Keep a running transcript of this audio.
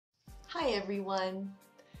Hi everyone.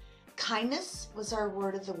 Kindness was our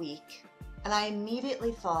word of the week, and I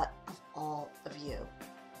immediately thought of all of you.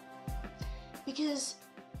 Because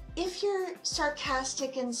if you're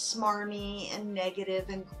sarcastic and smarmy and negative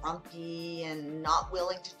and grumpy and not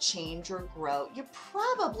willing to change or grow, you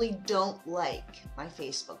probably don't like my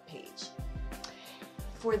Facebook page.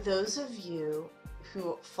 For those of you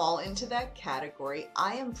who fall into that category,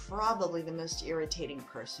 I am probably the most irritating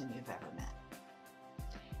person you've ever met.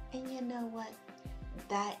 And you know what?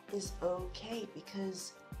 That is okay,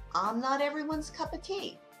 because I'm not everyone's cup of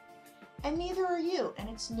tea. And neither are you, and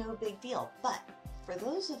it's no big deal. But for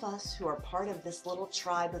those of us who are part of this little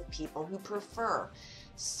tribe of people who prefer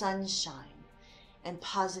sunshine and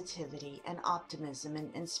positivity and optimism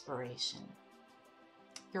and inspiration,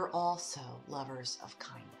 you're also lovers of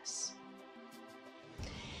kindness.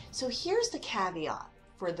 So here's the caveat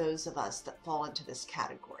for those of us that fall into this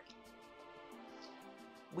category.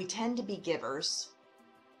 We tend to be givers,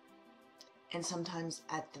 and sometimes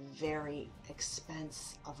at the very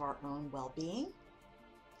expense of our own well-being.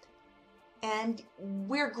 And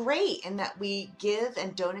we're great in that we give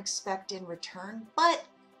and don't expect in return, but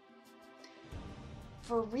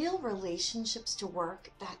for real relationships to work,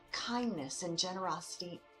 that kindness and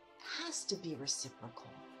generosity has to be reciprocal.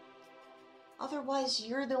 Otherwise,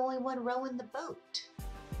 you're the only one rowing the boat.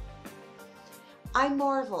 I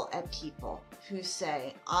marvel at people who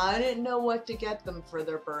say, I didn't know what to get them for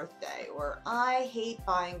their birthday, or I hate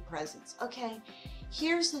buying presents. Okay,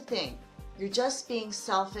 here's the thing. You're just being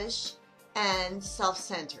selfish and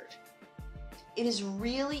self-centered. It is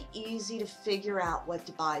really easy to figure out what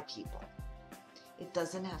to buy people. It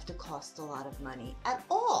doesn't have to cost a lot of money at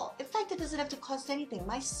all. In fact, it doesn't have to cost anything.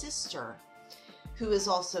 My sister, who is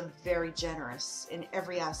also very generous in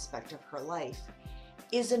every aspect of her life,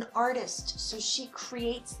 is an artist, so she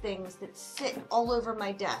creates things that sit all over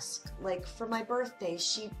my desk. Like for my birthday,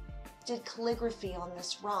 she did calligraphy on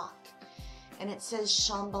this rock, and it says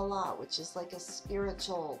Shambhala, which is like a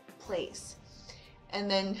spiritual place.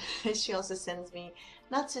 And then she also sends me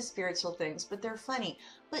not so spiritual things, but they're funny.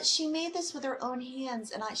 But she made this with her own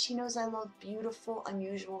hands, and she knows I love beautiful,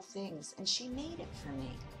 unusual things, and she made it for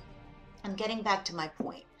me. I'm getting back to my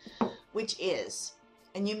point, which is,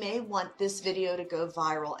 and you may want this video to go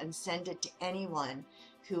viral and send it to anyone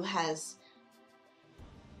who has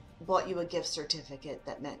bought you a gift certificate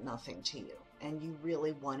that meant nothing to you and you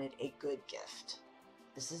really wanted a good gift.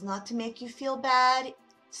 This is not to make you feel bad,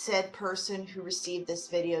 said person who received this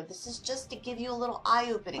video. This is just to give you a little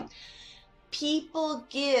eye-opening. People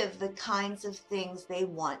give the kinds of things they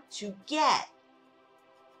want to get.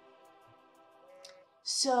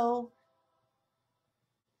 So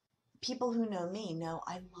people who know me know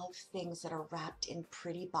I love things that are wrapped in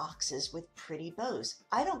pretty boxes with pretty bows.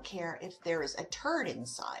 I don't care if there is a turd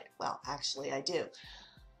inside. Well, actually I do.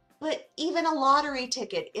 But even a lottery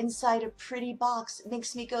ticket inside a pretty box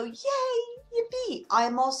makes me go, yay, yippee. I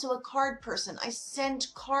am also a card person. I send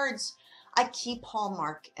cards. I keep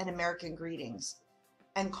Hallmark and American Greetings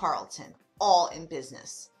and Carlton, all in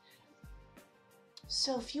business.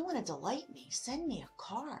 So if you want to delight me, send me a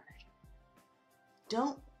card.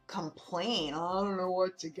 Don't complain, I don't know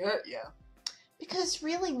what to get you. Because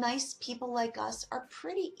really nice people like us are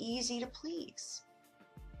pretty easy to please.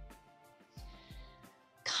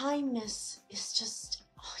 Kindness is just,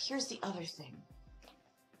 here's the other thing.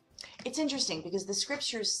 It's interesting because the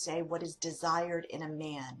scriptures say what is desired in a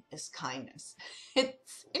man is kindness.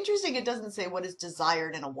 It's interesting it doesn't say what is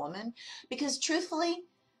desired in a woman, because truthfully,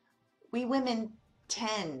 we women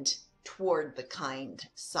tend toward the kind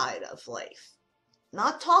side of life.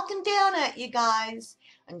 Not talking down at you guys.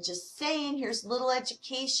 I'm just saying here's little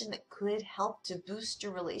education that could help to boost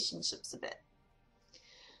your relationships a bit.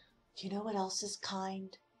 Do you know what else is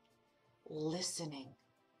kind? Listening.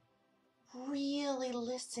 Really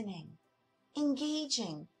listening.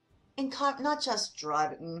 Engaging. Not just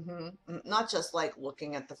driving, not just like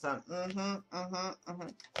looking at the phone,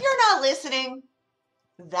 You're not listening.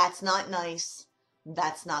 That's not nice.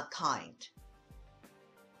 That's not kind.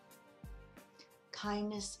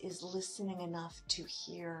 Kindness is listening enough to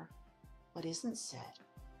hear what isn't said.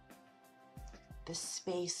 The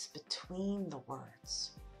space between the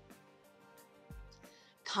words.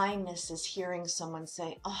 Kindness is hearing someone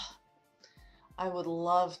say, oh, I would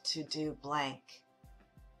love to do blank.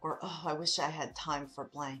 Or, oh, I wish I had time for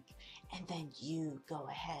blank. And then you go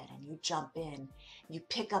ahead and you jump in, you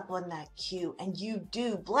pick up on that cue and you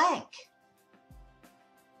do blank.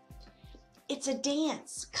 It's a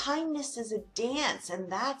dance. Kindness is a dance,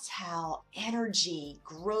 and that's how energy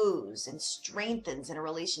grows and strengthens in a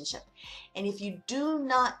relationship. And if you do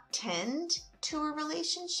not tend to a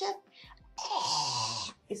relationship,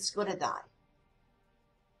 it's going to die.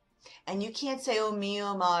 And you can't say, oh me,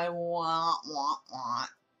 oh my, wah, wah, wah.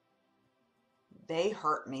 They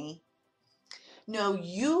hurt me. No,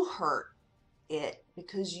 you hurt it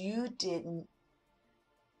because you didn't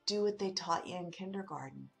do what they taught you in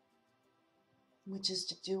kindergarten, which is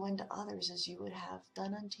to do unto others as you would have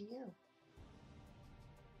done unto you.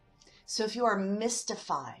 So if you are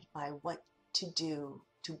mystified by what to do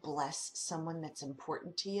to bless someone that's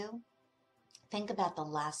important to you, think about the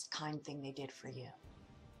last kind thing they did for you.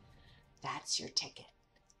 That's your ticket.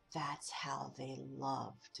 That's how they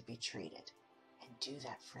love to be treated. And do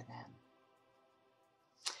that for them.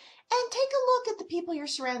 And take a look at the people you're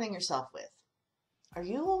surrounding yourself with. Are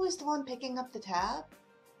you always the one picking up the tab?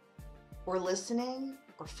 Or listening?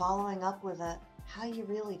 Or following up with a, how you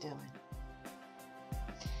really doing?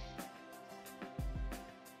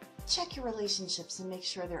 Check your relationships and make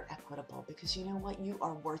sure they're equitable, because you know what? You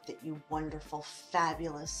are worth it, you wonderful,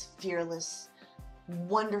 fabulous, fearless,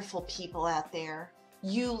 wonderful people out there.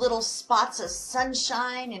 You little spots of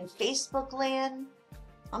sunshine in Facebook land.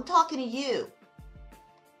 I'm talking to you.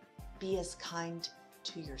 Be as kind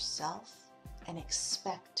to yourself and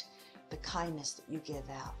expect the kindness that you give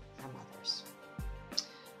out from others.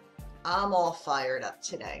 I'm all fired up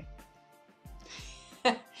today.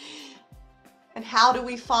 And how do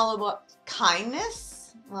we follow up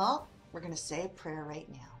kindness? Well, we're going to say a prayer right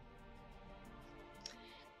now.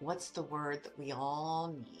 What's the word that we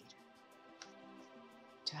all need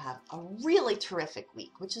to have a really terrific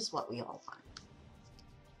week, which is what we all want?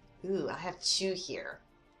 Ooh, I have two here.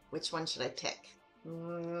 Which one should I pick?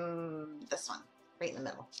 This one, right in the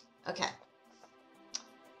middle. Okay.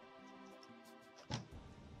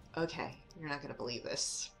 Okay, you're not going to believe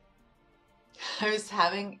this. I was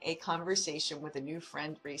having a conversation with a new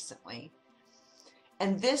friend recently,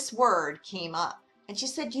 and this word came up. And she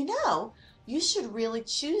said, you know, you should really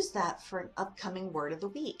choose that for an upcoming word of the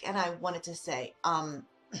week. And I wanted to say, I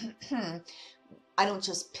don't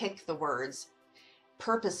just pick the words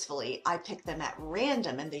purposefully. I pick them at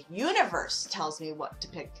random, and the universe tells me what to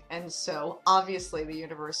pick. And so obviously the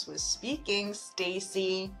universe was speaking.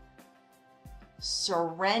 Stacy,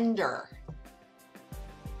 surrender.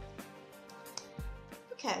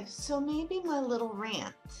 Okay, so maybe my little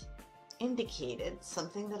rant indicated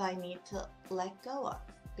something that I need to let go of.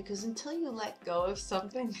 Because until you let go of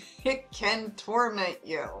something, it can torment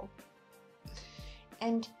you.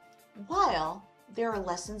 And while there are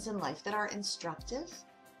lessons in life that are instructive,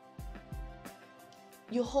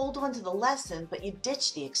 you hold on to the lesson, but you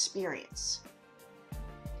ditch the experience.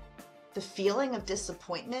 The feeling of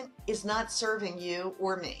disappointment is not serving you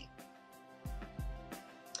or me.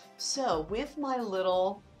 So with my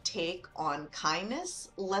little take on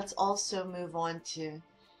kindness, let's also move on to,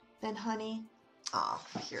 then honey,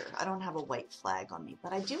 here, I don't have a white flag on me,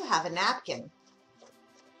 but I do have a napkin.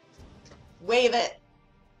 Wave it.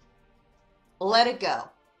 Let it go.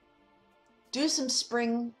 Do some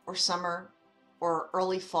spring or summer or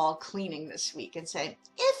early fall cleaning this week and say,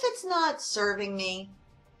 if it's not serving me,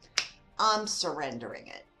 I'm surrendering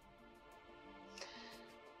it.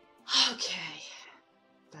 Okay.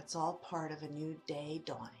 That's all part of a new day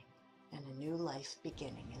dawning and a new life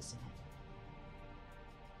beginning, isn't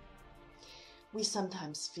it? We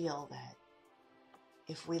sometimes feel that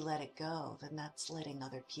if we let it go, then that's letting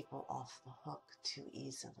other people off the hook too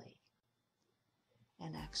easily.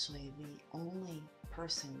 And actually, the only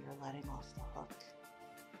person you're letting off the hook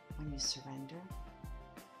when you surrender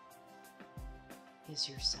is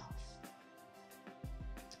yourself,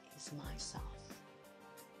 is myself.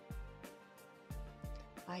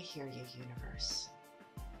 I hear you, universe.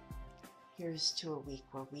 Here's to a week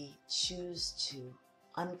where we choose to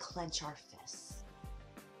unclench our fists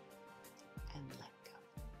and let go.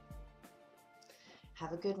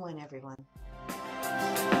 Have a good one, everyone.